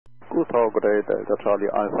Goose Tower, good day, Delta Charlie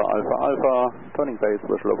Alpha Alpha Alpha, turning base,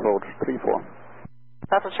 visual approach 34.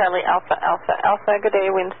 Delta Charlie Alpha Alpha Alpha, good day,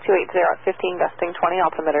 winds 280 at 15, gusting 20,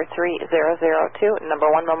 altimeter 3002, number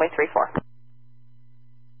 1, runway 34.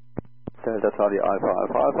 Delta Charlie Alpha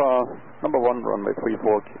Alpha Alpha, number 1, runway 34,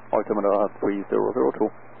 altimeter 3002.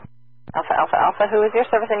 Alpha Alpha Alpha, who is your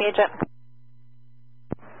servicing agent?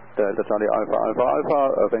 Delta Charlie Alpha Alpha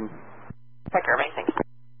Alpha, Irving. Check Irving, thanks.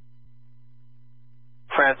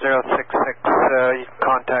 France 066, you can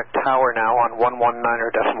contact tower now on 119.1.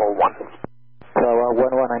 Tower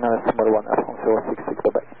 119.1, France 066,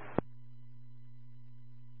 bye-bye.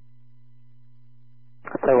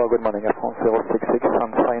 Tower, good morning, France 066,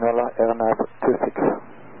 and final airnav 26.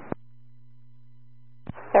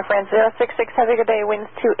 Air France 066, have a good day,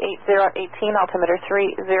 winds 280 at 18, altimeter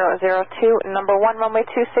 3002, number 1, runway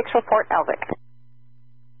 26, report Alvic.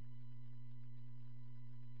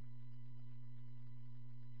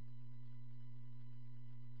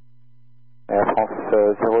 Air France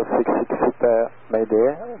 066 Super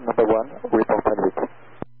Mayday, number 1, report Alvic.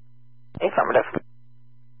 Affirmative.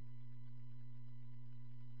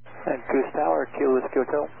 And Goose Tower,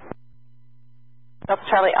 𝗙𝗶𝗿. Delta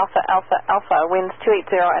Charlie Alpha Alpha Alpha, winds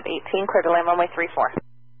 280 at 18, clear to land runway 34.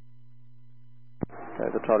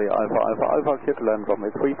 Delta Charlie Alpha Alpha Alpha, clear to land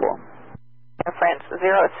runway 34. Air France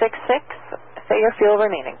 066, say your fuel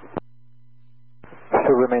remaining.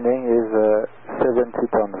 Fuel remaining is 70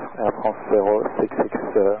 tons, Air France 066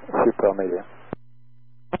 Super Mayday.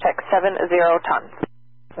 Check 70 tons.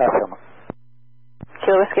 Affirm.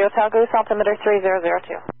 Kilo Whiskey Hotel Goose, altimeter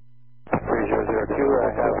 3002. 3002, I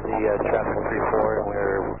have the traffic 34 and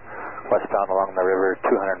we're westbound along the river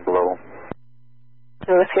 200 below.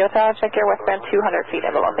 Kilo Whiskey Hotel, check your westbound 200 feet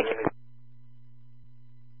and below, thank you.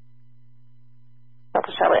 Delta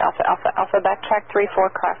Charlie Alpha Alpha Alpha, backtrack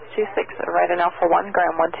 34, cross 26, right in Alpha 1,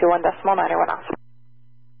 ground 121.901 off.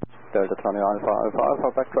 Delta Charlie Alpha Alpha Alpha,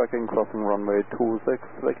 backtracking, crossing runway 26,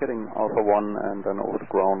 vacating Alpha 1 and then over to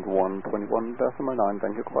ground 121.9,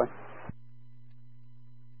 thank you, goodbye.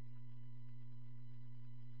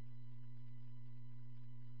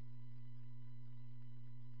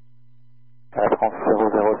 Air France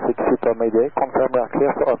 006 Super Mayday, confirm we are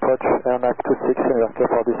clear for approach airnav 26 and we are clear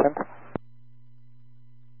for descent.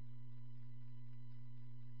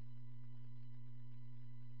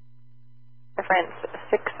 France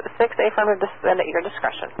 66, affirmative, descend at your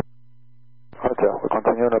discretion. Roger, we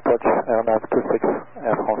continue on approach airnav 26,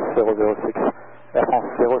 Air France 006, Air France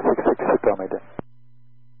 066 Super Mayday.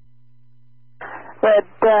 Red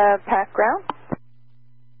pack ground.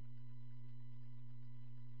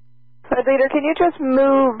 Red leader, can you just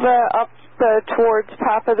move up towards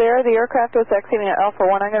Papa there? The aircraft was exiting at Alpha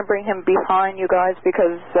 1. I'm going to bring him behind you guys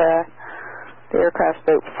because the aircraft's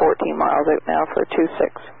about 14 miles out now for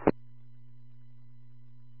 26.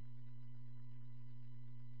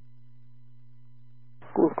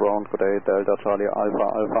 Goose ground, good day, Delta Charlie Alpha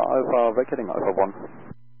Alpha Alpha, vacating Alpha 1.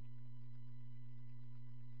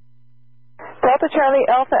 Delta Charlie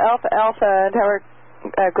Alpha Alpha Alpha, tower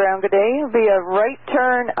ground, good day. It'll be a right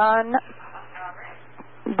turn on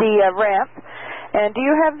the ramp. And do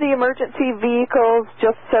you have the emergency vehicles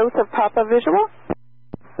just south of Papa visual?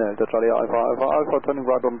 Delta Charlie Alpha Alpha Alpha, turning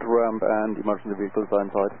right onto ramp and emergency vehicles are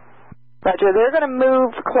inside. Roger, they're going to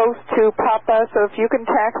move close to Papa, so if you can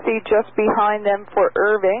taxi just behind them for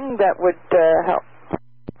Irving, that would help.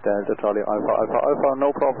 Delta Charlie Alpha Alpha Alpha,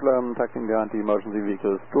 no problem, taxiing behind the emergency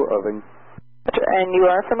vehicles to Irving. Roger, and you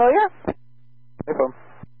are familiar? Affirm.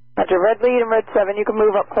 Roger, red lead and red 7, you can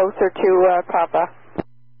move up closer to Papa.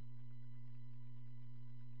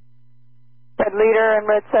 Red leader and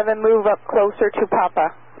red 7, move up closer to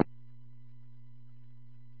Papa.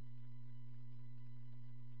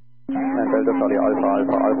 And Delta Charlie Alpha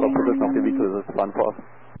Alpha Alpha, position of the vehicles is fine for us.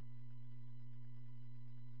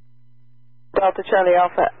 Delta Charlie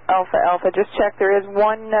Alpha Alpha Alpha, just check there is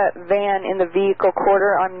one van in the vehicle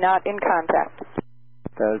quarter. I'm not in contact.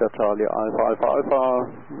 Delta Charlie Alpha Alpha Alpha,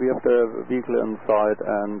 we have the vehicle inside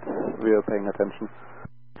and we are paying attention.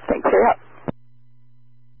 Thanks for your help.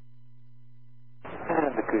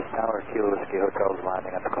 And the Goose Tower, Kilo Whiskey Hotel is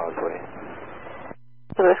landing at the causeway.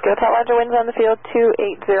 So this Hotel, Roger, winds on the field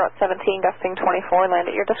 280 at 17, gusting 24,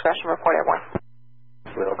 land at your discretion, report airborne.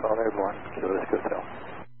 Will call airborne, Kilo Whiskey Hotel.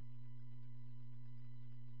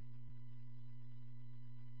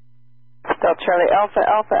 Delta Charlie Alpha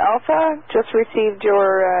Alpha Alpha, just received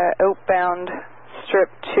your outbound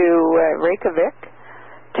strip to Reykjavik.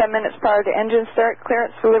 10 minutes prior to engine start,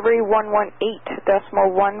 clearance delivery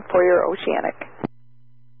 118.1 for your Oceanic.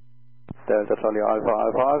 Delta Charlie Alpha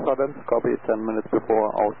Alpha Alpha, then copy 10 minutes before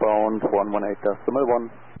outbound 118.1.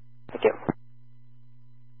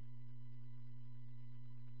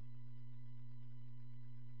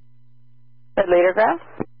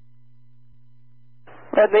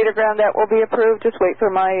 Red leader ground, that will be approved. Just wait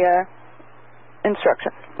for my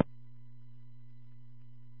instruction.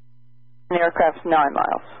 The aircraft's 9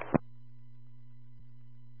 miles.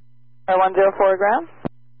 104 ground.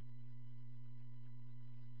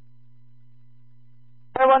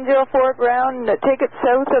 104 ground, take it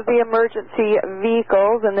south of the emergency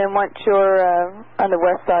vehicles, and then once you're on the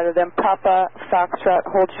west side of them, Papa Foxtrot,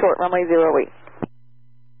 hold short runway 08.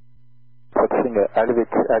 Approaching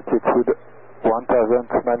altitude 1,900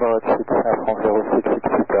 feet, Air France 066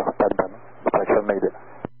 super, Padman, Action Mayday.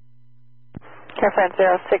 Air France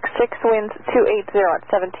 066, winds 280 at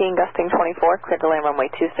 17, gusting 24, clear to land runway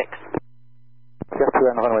 26. Clear to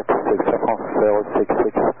land runway 26, Air France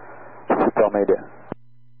 066, super, Mayday.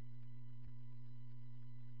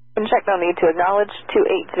 Check, no need to acknowledge,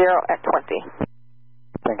 280 at 20.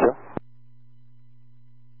 Thank you.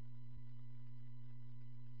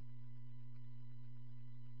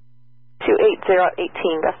 At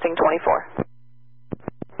 18, gusting 24.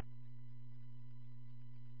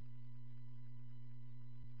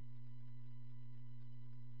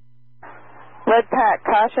 Red pack,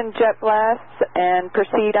 caution jet blasts and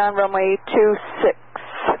proceed on runway 26.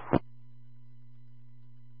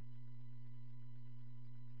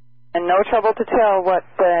 And no trouble to tell what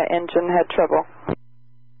engine had trouble.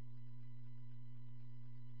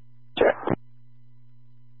 Sure.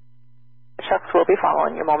 Trucks will be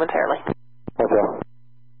following you momentarily. Roger.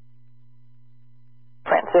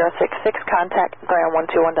 France 066, contact ground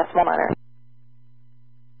 121.9.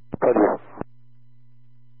 Roger.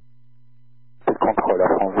 Control,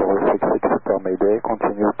 Air France 066, super, Mayday,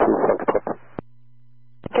 continue to Foxtrot.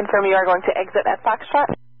 Confirm you are going to exit at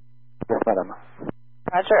Foxtrot? Yes, madam.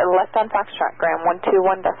 Roger, left on Foxtrot, ground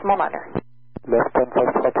 121.9. Left on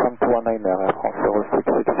Foxtrot 121.9, Air France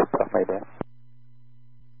 066, super, Mayday.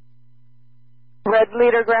 Red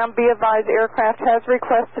leader ground, be advised aircraft has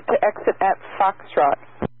requested to exit at Foxtrot.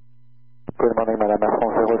 Good morning, madam. Air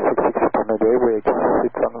France 066, super, Mayday, we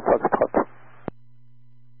exit on Foxtrot.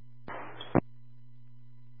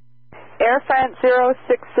 Air France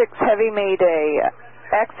 066, heavy Mayday.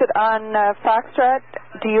 Exit on Foxtrot.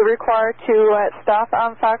 Do you require to stop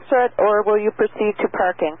on Foxtrot, or will you proceed to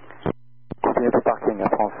parking? Continue to parking, Air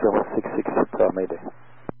France 066, super, Mayday.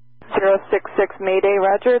 066 Mayday,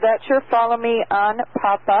 roger. That's your follow me on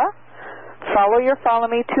Papa. Follow your follow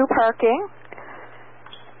me to parking.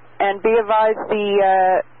 And be advised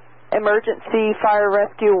the emergency fire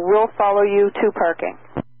rescue will follow you to parking.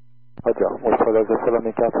 Roger. We follow the follow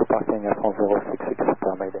me car to parking, Air France 066,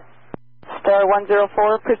 super, Mayday. Star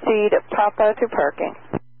 104, proceed Papa to parking.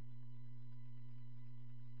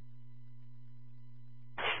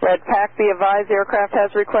 Red pack, be advised aircraft has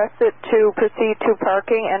requested to proceed to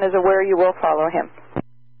parking and is aware you will follow him.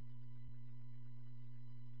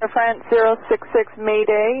 Air France 066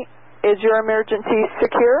 Mayday, is your emergency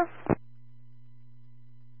secure?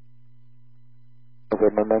 For the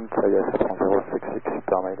moment, yes, Air France 066,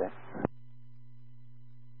 super, Mayday.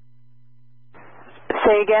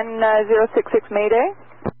 Say again, 066 Mayday?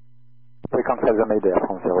 We cancel the Mayday, Air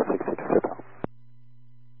France 066, super.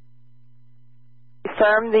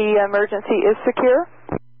 Confirm the emergency is secure?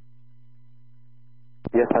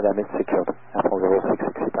 Yes, madam, it's secured. Air France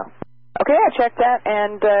 066, super. Okay, I checked that,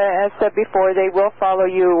 and as said before, they will follow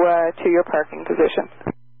you to your parking position.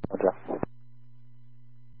 Roger.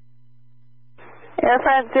 Air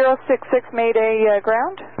France 066 Mayday,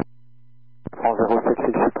 ground? Air France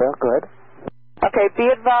 066, super, go ahead. Okay, be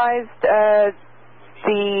advised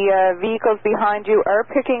the vehicles behind you are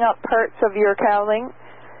picking up parts of your cowling,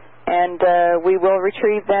 and we will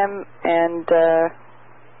retrieve them and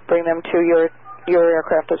bring them to your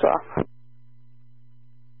aircraft as well.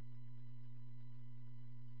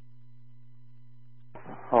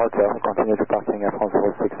 Roger, continue to parking, Air France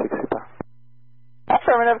 066, super.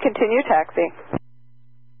 Affirmative, continue taxi.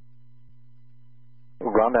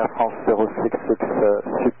 Ground, Air France 066,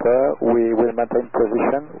 super. We will maintain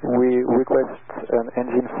position. We request an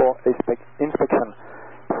engine 4 inspection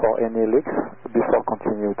for any leaks before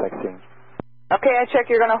continue taxiing. Okay, I check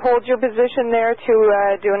you're going to hold your position there to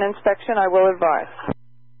do an inspection. I will advise.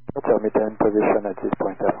 Roger, maintain position at this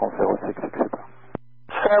point, Air France 066, super.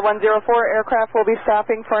 Star 104, aircraft will be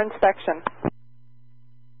stopping for inspection.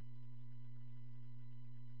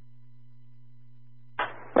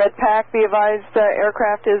 Red pack, be advised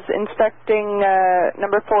aircraft is inspecting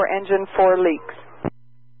number 4 engine for leaks.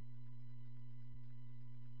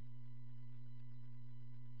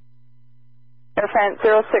 Air France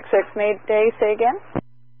 066 Mayday, say again.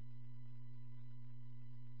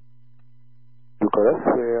 You correct?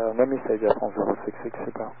 No message, Air France 066,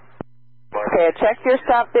 super. Okay, I checked your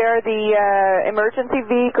stop there. The emergency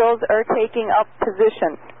vehicles are taking up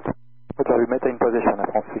position. Okay, we maintain position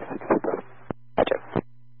at 666.